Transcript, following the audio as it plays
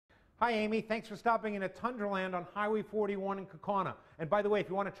Hi, Amy. Thanks for stopping in at Tundraland on Highway 41 in Kaukauna. And by the way, if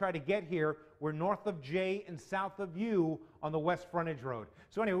you want to try to get here, we're north of J and south of U on the West Frontage Road.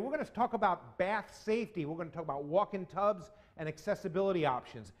 So anyway, we're going to talk about bath safety. We're going to talk about walk-in tubs and accessibility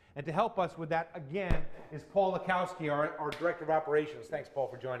options. And to help us with that, again, is Paul Lukowski, our Director of Operations. Thanks, Paul,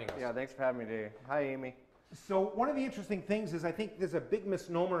 for joining us. Yeah, thanks for having me today. Hi, Amy. So one of the interesting things is I think there's a big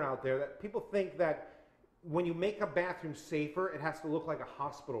misnomer out there that people think that when you make a bathroom safer, it has to look like a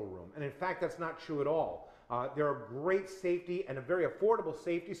hospital room. And in fact, that's not true at all. There are great safety and very affordable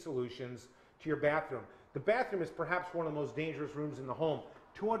safety solutions to your bathroom. The bathroom is perhaps one of the most dangerous rooms in the home.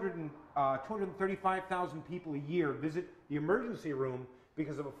 235,000 people a year visit the emergency room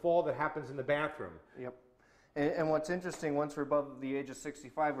because of a fall that happens in the bathroom. Yep. And what's interesting, once we're above the age of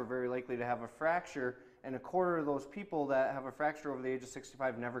 65, we're very likely to have a fracture, and a quarter of those people that have a fracture over the age of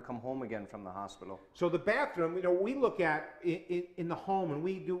 65 never come home again from the hospital. So the bathroom, you know, we look at in the home, and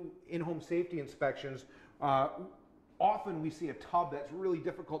we do in-home safety inspections. Often we see a tub that's really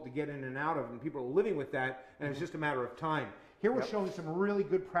difficult to get in and out of, and people are living with that, and it's just a matter of time. Here we're showing some really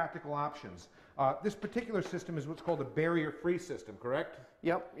good practical options. This particular system is what's called a barrier-free system, correct?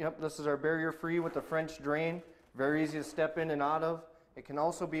 Yep. This is our barrier-free with the French drain. Very easy to step in and out of. It can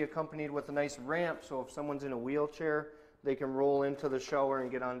also be accompanied with a nice ramp, so if someone's in a wheelchair, they can roll into the shower and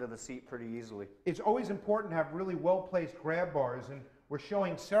get onto the seat pretty easily. It's always important to have really well-placed grab bars, and we're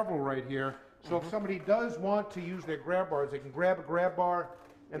showing several right here. So if somebody does want to use their grab bars, they can grab a grab bar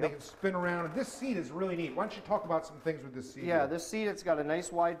and they can spin around. And this seat is really neat. Why don't you talk about some things with this seat? Yeah, this seat, it's got a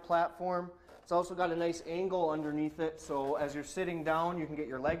nice wide platform. It's also got a nice angle underneath it, so as you're sitting down, you can get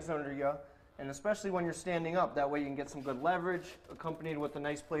your legs under you. And especially when you're standing up, that way you can get some good leverage, accompanied with a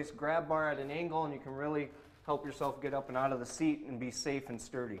nice placed grab bar at an angle, and you can really help yourself get up and out of the seat and be safe and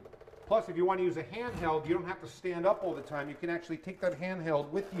sturdy. Plus, if you want to use a handheld, you don't have to stand up all the time. You can actually take that handheld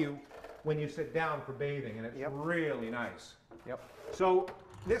with you when you sit down for bathing, and it's really nice. So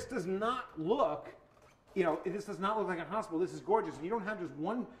this does not look, this does not look like a hospital. This is gorgeous. And you don't have just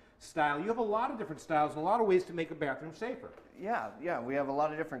one style. You have a lot of different styles and a lot of ways to make a bathroom safer. Yeah, we have a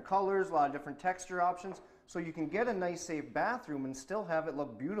lot of different colors, a lot of different texture options, so you can get a nice, safe bathroom and still have it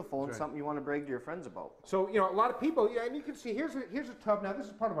look beautiful and something you want to brag to your friends about. So, a lot of people, and you can see, here's a tub. Now, this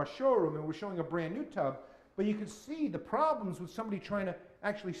is part of our showroom, and we're showing a brand new tub, but you can see the problems with somebody trying to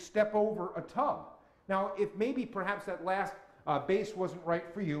actually step over a tub. Now, if maybe perhaps that last base wasn't right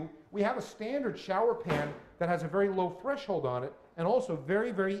for you, we have a standard shower pan that has a very low threshold on it, and also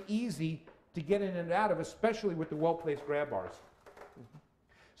very, very easy to get in and out of, especially with the well-placed grab bars.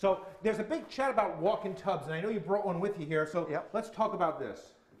 So there's a big chat about walk-in tubs, and I know you brought one with you here, so let's talk about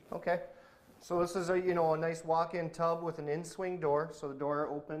this. Okay. So this is a nice walk-in tub with an in-swing door, so the door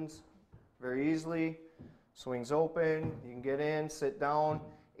opens very easily, swings open, you can get in, sit down,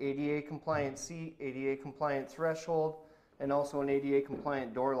 ADA compliant seat, ADA compliant threshold, and also an ADA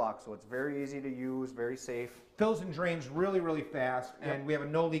compliant door lock, so it's very easy to use, very safe. Fills and drains really, really fast, and we have a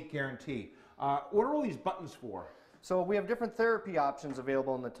no leak guarantee. What are all these buttons for? So we have different therapy options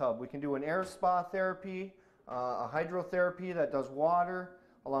available in the tub. We can do an air spa therapy, a hydrotherapy that does water,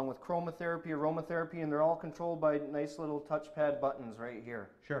 along with chromotherapy, aromatherapy, and they're all controlled by nice little touchpad buttons right here.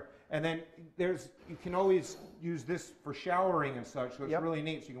 Sure. And then you can always use this for showering and such, so it's really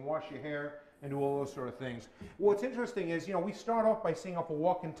neat. So you can wash your hair and do all those sort of things. What's interesting is, we start off by seeing if a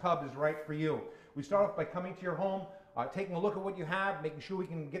walk-in tub is right for you. We start off by coming to your home, taking a look at what you have, making sure we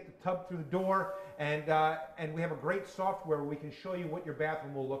can get the tub through the door, and we have a great software where we can show you what your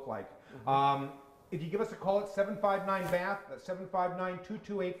bathroom will look like. If you give us a call at 759-BATH, that's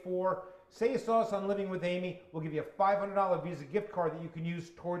 759-2284, say you saw us on Living with Amy, we'll give you a $500 Visa gift card that you can use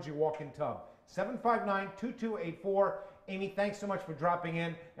towards your walk-in tub. 759-2284. Amy, thanks so much for dropping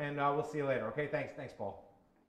in, and we'll see you later. Okay, thanks, Paul.